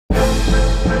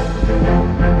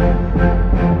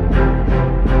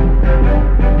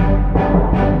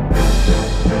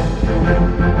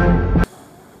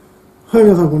はい、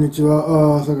皆さん、こんにち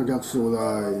は。坂木敦でご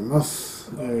ざいま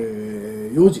す。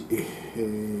4時、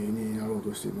になろう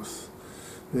としています。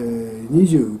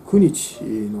29日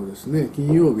のですね、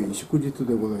金曜日、祝日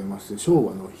でございまして、昭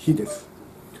和の日です。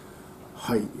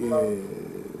はい、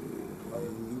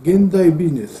現代ビ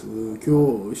ジネス、今日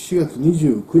7月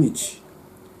29日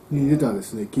に出たで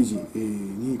すね、記事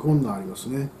にこんなんあります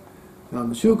ね。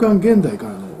週刊現代か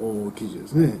らの記事で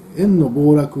すね。円の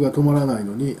暴落が止まらない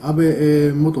のに安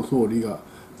倍元総理が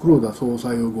黒田総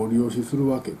裁をご利用しする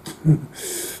わけ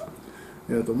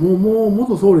もう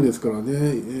元総理ですからね、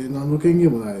何の権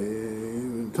限もない、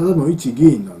ただの一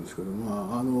議員なんですけど、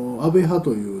安倍派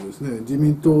というですね、自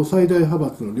民党最大派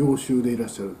閥の領袖でいらっ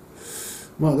しゃる。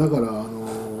だから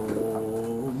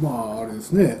あれで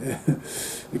すね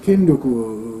権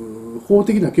力、法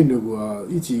的な権力は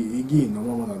一議員の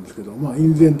ままなんですけど、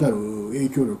隠然たる影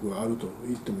響力があると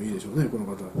言ってもいいでしょうね、この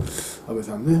方、安倍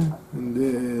さんね。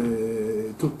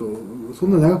で、ちょっとそ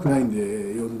んな長くないん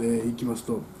で読んでいきます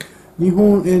と、日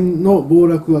本円の暴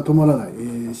落が止まらない、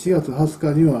4月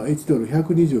20日には1ドル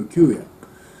129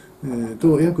円、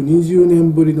と約20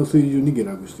年ぶりの水準に下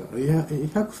落した。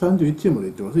131円までい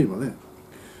ってます、今ね。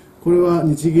これは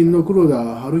日銀の黒田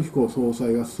晴彦総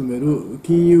裁が進める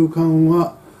金融緩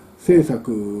和政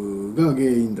策が原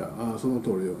因だ。その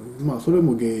通りよ。それ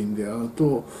も原因である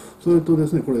と、それとで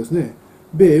すね、これですね、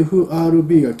米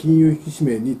FRB が金融引き締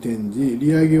めに転じ、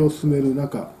利上げを進める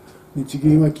中、日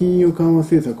銀は金融緩和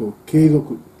政策を継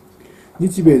続。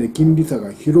日米で金利差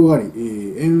が広がり、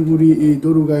円売り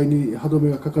ドル買いに歯止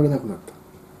めがかからなくなっ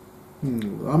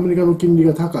た。アメリカの金利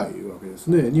が高いわけです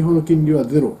ね。日本の金利は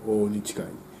ゼロに近い。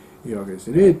いうわけです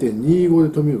ね。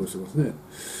0.25 で止めようとしてますね。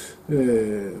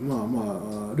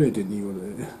0.25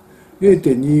 で、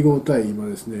0.25 対今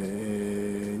ですね、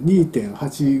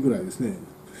2.8 ぐらいですね。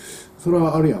それ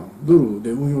はあれやん、ドルで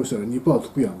運用したら 2% つ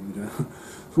くやんみたいな、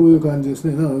そういう感じです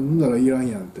ね。ならいらん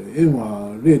やんって。円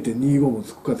は 0.25 も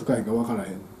つくかつかへんか分からへ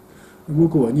ん。向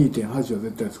こうは 2.8 は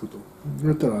絶対つくと。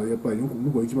だったらやっぱり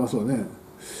向こう行きますわね。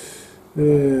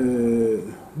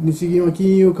日銀は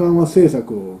金融緩和政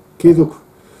策を継続。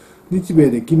日米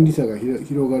で金利差が広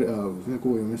がり、こ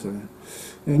う読みました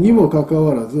ね。にもかか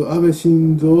わらず、安倍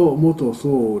晋三元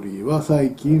総理は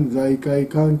最近、財界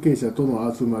関係者との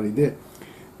集まりで、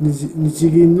日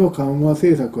銀の緩和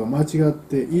政策は間違っ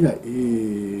ていない、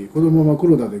このまま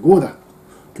黒田で GO だと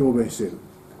強弁している。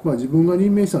自分が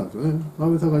任命したんですよね。安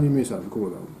倍さんが任命したんです、黒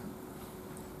田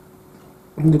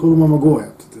を。で、このまま GO や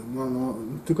って言って。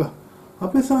っていうか、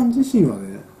安倍さん自身は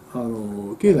ね、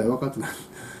経済分かってない。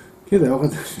経済分かっ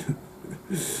てない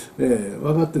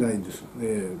分かってないんです。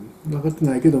分かって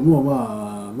ないけど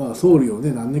も、総理を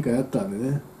ね、何年かやったんで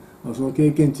ね、その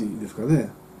経験値ですかね。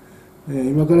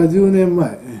今から10年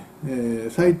前、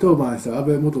再登板した安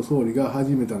倍元総理が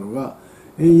始めたのが、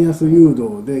円安誘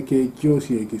導で景気を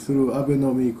刺激するアベ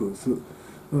ノミクス。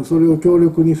それを強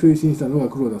力に推進したのが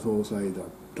黒田総裁だっ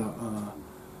た。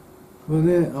これ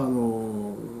ね、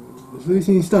推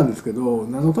進したんですけど、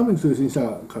何のために推進した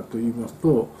かと言います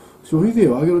と、消費税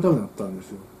を上げるためだったんです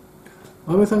よ。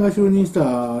安倍さんが就任し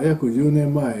た約10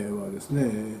年前はです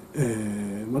ね、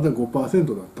まだ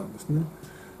 5% だったんですね。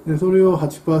でそれを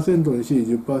 8% にし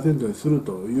 10% にする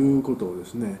ということをで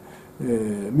すね、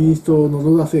民主党の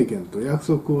野田政権と約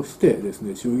束をしてです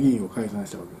ね、衆議院を解散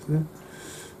したわけですね。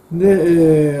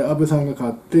で、安倍さんが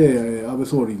勝って安倍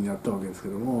総理になったわけですけ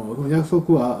ども、その約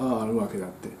束はあるわけであっ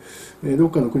て、ど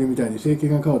っかの国みたいに政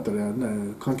権が変わったら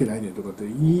関係ないねとかって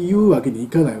言うわけにい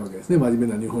かないわけですね、真面目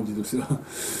な日本人としては。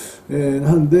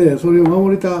なんで、それを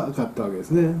守りたかったわけで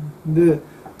すね。で、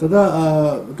た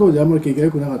だ、当時あんまり景気が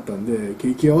良くなかったんで、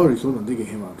景気が悪いそんなんでき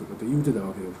へんわとかって言うてたわ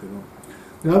けですけど、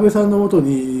で安倍さんのもと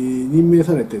に任命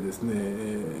されてですね、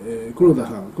黒田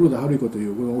晴彦とい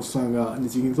うこのおっさんが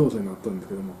日銀総裁になったんです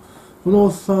けども、このお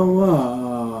っさん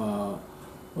は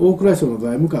大蔵省の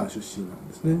財務官出身なん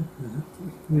ですね。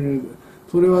で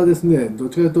それはですね、どっ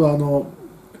ちかというと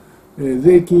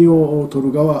税金を取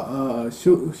る側、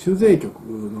主税局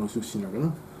の出身なのか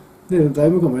な。で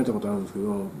財務官もやったことあるんですけ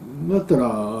ど、だった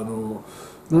ら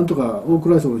なんとか大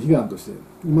蔵省の悲願として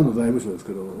今の財務省です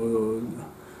けど、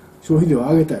消費税を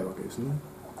上げたいわけですね。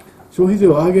消費税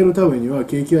を上げるためには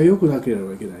景気が良くなけれ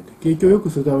ばいけない。景気を良く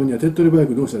するためには手っ取り早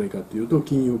くどうしたらいいかというと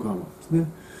金融緩和です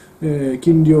ね。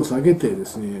金利を下げてで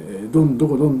すね、どんど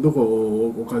こ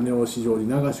お金を市場に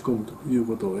流し込むという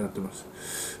ことをやってます。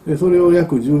それを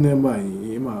約10年前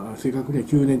に、正確には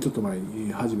9年ちょっと前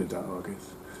に始めたわけで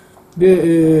す。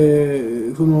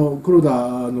で、その黒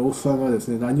田のおっさんがです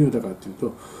ね、何言うたかという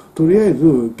と、とりあえずイ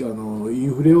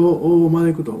ンフレを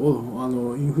招くと、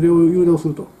インフレを誘導す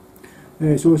ると、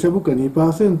消費者物価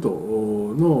 2%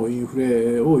のインフ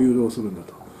レを誘導するんだ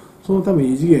と。そのため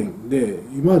に異次元で、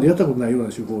今までやったことないような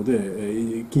手法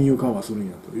で金融緩和するん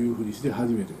やというふうにして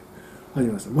始め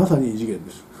ました。まさに異次元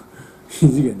です。異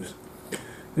次元です。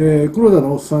黒田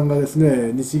のおっさんがです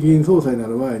ね、日銀総裁にな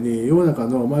る前に、世の中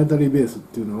のマネタリーベースっ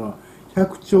ていうのは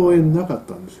100兆円なかっ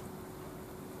たんですよ。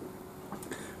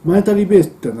マネタリーベース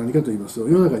って何かと言いますと、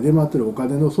世の中に出回っているお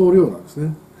金の総量なんです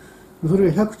ね。そ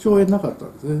れが100兆円なかった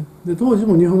んですね。で、当時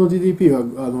も日本の GDP は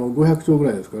500兆ぐ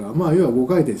らいですから、まあ、要は5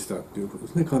回転したっていうこと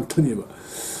ですね、簡単に言えば。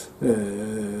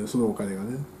そのお金が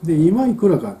ね。で、今いく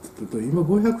らかって言うと、今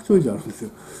500兆以上あるんです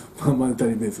よ、マネタ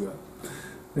リーベースが。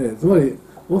つまり、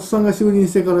おっさんが就任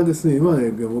してからですね、今ま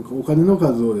でお金の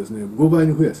数をですね、5倍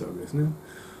に増やしたわけですね。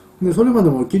で、それまで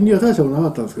も金利は大したことなか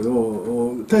ったんですけ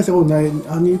ど、大したことない、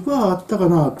2%あったか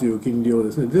なっていう金利を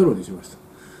ですね、ゼロにしまし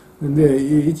た。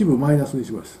で、一部マイナスに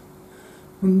しました。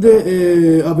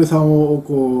で、安倍さんを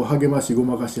こう励ましご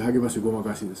まかし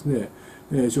ですね、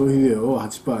消費税を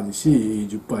 8% にし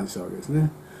 10% にしたわけです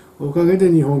ね。おかげ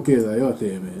で日本経済は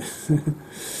低迷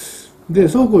で、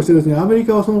そうこうしてるうちにアメリ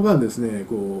カはその間ですね、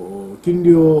こう金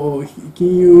融引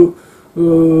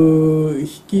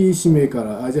き締めか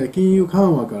ら金融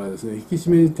緩和からですね、引き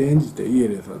締めに転じて、イエ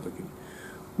レンさんの時に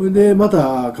それでま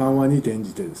た緩和に転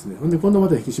じてですね、ほんで今度ま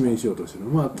た引き締めにしようとしてる、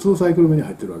まあ2サイクル目に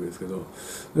入ってるわけですけど、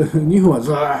日本は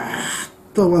ずーっ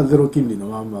とまあゼロ金利の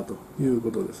まんまというこ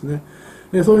とですね。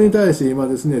それに対して今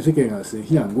ですね、世間がですね、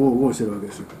非難合々してるわけ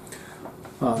ですよ。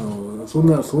そ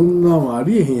んなもあ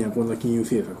りえへんやん、こんな金融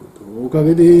政策と、おか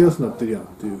げで円安になってるやんっ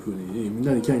ていうふうにみん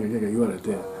なにキャンキャンキャンキャン言われ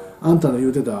て、あんたの言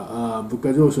うてた物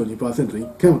価上昇 2% 1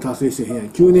回も達成してへんやん、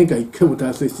9年間1回も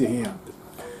達成してへんやんって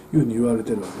いうふうに言われ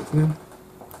てるわけですね。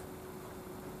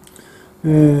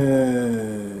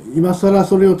今更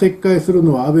それを撤回する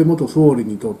のは安倍元総理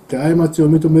にとって過ち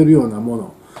を認めるような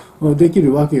ものでき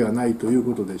るわけがないという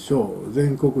ことでしょう。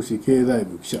全国紙経済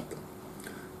部記者と、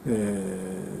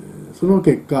その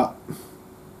結果、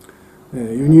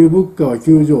輸入物価は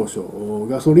急上昇、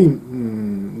ガソリ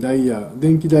ン、代や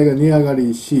電気代が値上が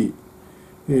りし、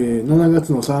7月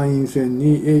の参院選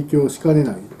に影響しかね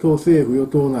ないと政府与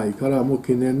党内からも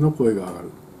懸念の声が上がる。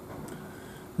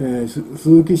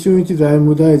鈴木俊一財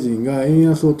務大臣が円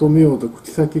安を止めようと口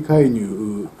先介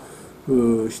入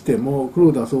しても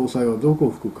黒田総裁はどこ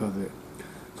吹く風。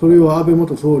それを安倍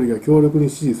元総理が強力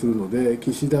に支持するので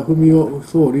岸田文雄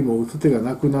総理も打つ手が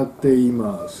なくなってい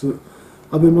ます。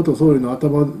安倍元総理に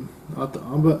頭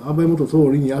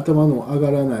の上が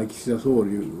らない岸田総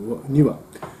理には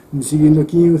日銀の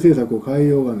金融政策を変え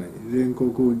ようがない。全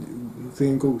国紙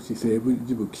西部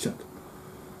支部記者と。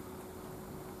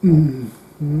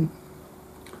2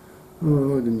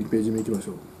ページ目いきまし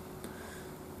ょう。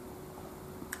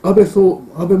安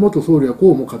倍元総理は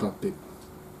こうも語っている。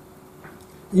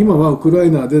今はウクラ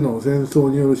イナでの戦争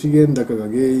による資源高が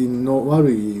原因の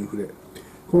悪いインフレ。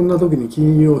こんな時に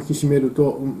金融を引き締める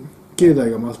と経済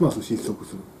がますます失速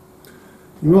する。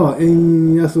今は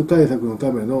円安対策の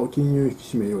ための金融引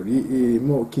き締めより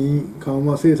も金緩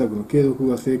和政策の継続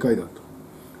が正解だと。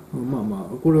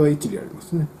これは一理ありま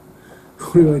すね。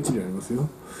これは一理ありますよ。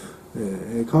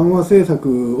緩和政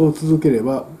策を続けれ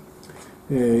ば、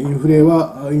インフレを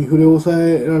抑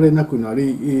えられなくな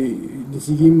り、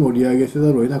日銀も利上げせ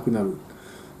ざるを得なくなる。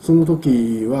その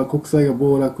時は国債が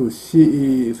暴落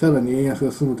し、さらに円安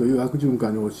が進むという悪循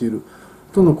環に陥る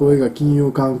との声が金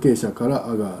融関係者から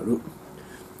上がる。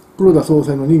黒田総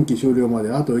裁の任期終了ま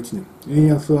であと1年、円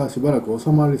安はしばらく収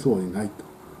まりそうにない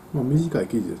と。短い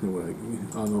記事ですね、これ。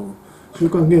週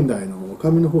刊現代の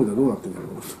紙の方ではどうなってるんだ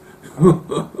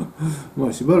ろ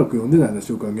うしばらく読んでないな、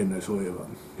週刊現代、そういえば。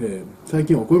最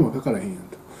近お声もかからへんやん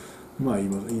と。いい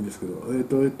んですけど。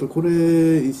これ、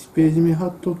1ページ目貼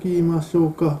っときましょ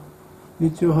うか。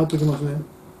一応貼っときますね。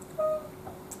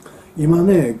今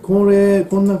ね、こ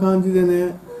んな感じで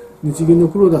ね、日銀の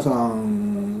黒田さ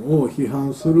んを批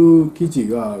判する記事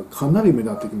がかなり目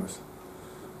立ってきました。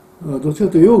どっちか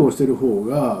というと擁護している方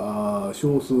が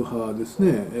少数派です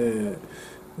ね。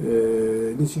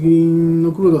日銀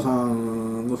の黒田さ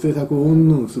んの政策を云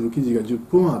々する記事が10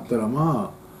分あったら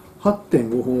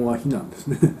8.5 本は非難です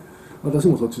ね。私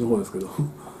もそっちの方ですけど、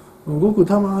ごく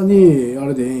たまにあ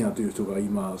れでええんやという人がい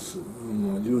ます。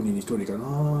もう10人に1人か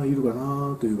な、いるか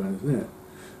なという感じですね。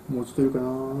もうちょっといるかな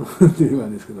という感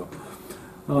じですけど、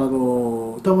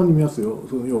たまに見ますよ、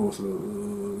その擁護する記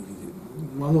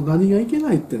事。何がいけ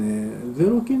ないってね、ゼ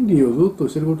ロ金利をずっと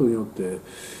してることによって、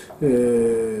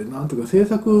なんていうか政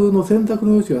策の選択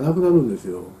の余地がなくなるんです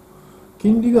よ。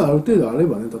金利がある程度あれ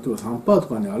ばね、例えば 3% と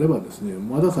かにあればですね、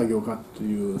まだ下げようかって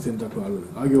いう選択がある、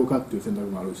上げようかっていう選択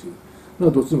もあるし、だか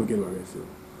らどっちでもいけるわけですよ。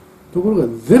ところが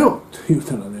ゼロって言っ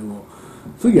たらね、も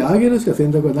次上げるしか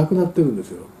選択がなくなってるんで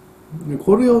すよ。で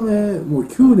これをねもう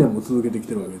9年も続けてき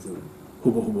てるわけですよ、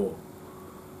ほぼほぼ。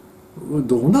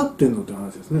どうなってんのって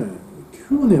話ですね。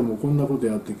9年もこんなこと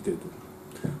やってきてると。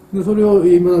でそれを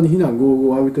いまだに非難合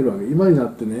々を浴びてるわけ。今にな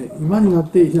っ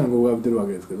て非難合々を浴びてるわ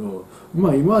けですけど、ま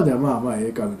あ今まではまあまあえ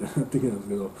えかみたいになってきたんです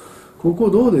けど、ここ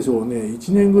どうでしょうね、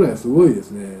1年ぐらいすごいで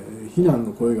すね、非難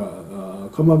の声が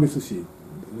かまびすしですね。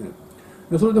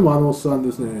でそれでもおっさん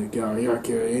ですね、いや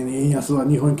円安は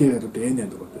日本経済にとってええねん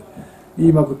とかって言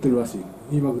いまくってるらしい、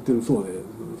言いまくってるそうで、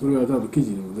それがちゃんと記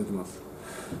事にも出てます。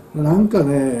なんか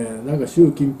ね、なんか習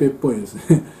近平っぽいです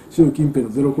ね。習近平の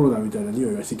ゼロコロナみたいな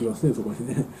匂いがしてきますね、そこに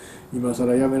ね。今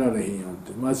更やめられへんやんっ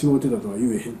て、間違うてたとは言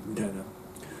えへんみたいな。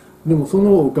でもそ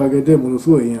のおかげでものす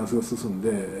ごい円安が進ん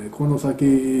で、この先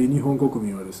日本国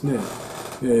民はですね、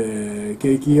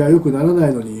景気が良くならな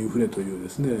いのにインフレというで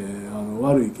すね、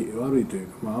悪いという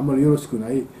か、あんまりよろしくな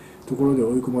いところで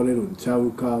追い込まれるんちゃ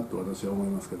うかと私は思い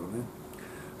ますけどね。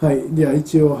はい、では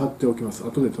一応貼っておきます。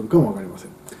後で取るかもわかりませ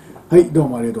ん。はい、どう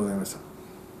もありがとうございました。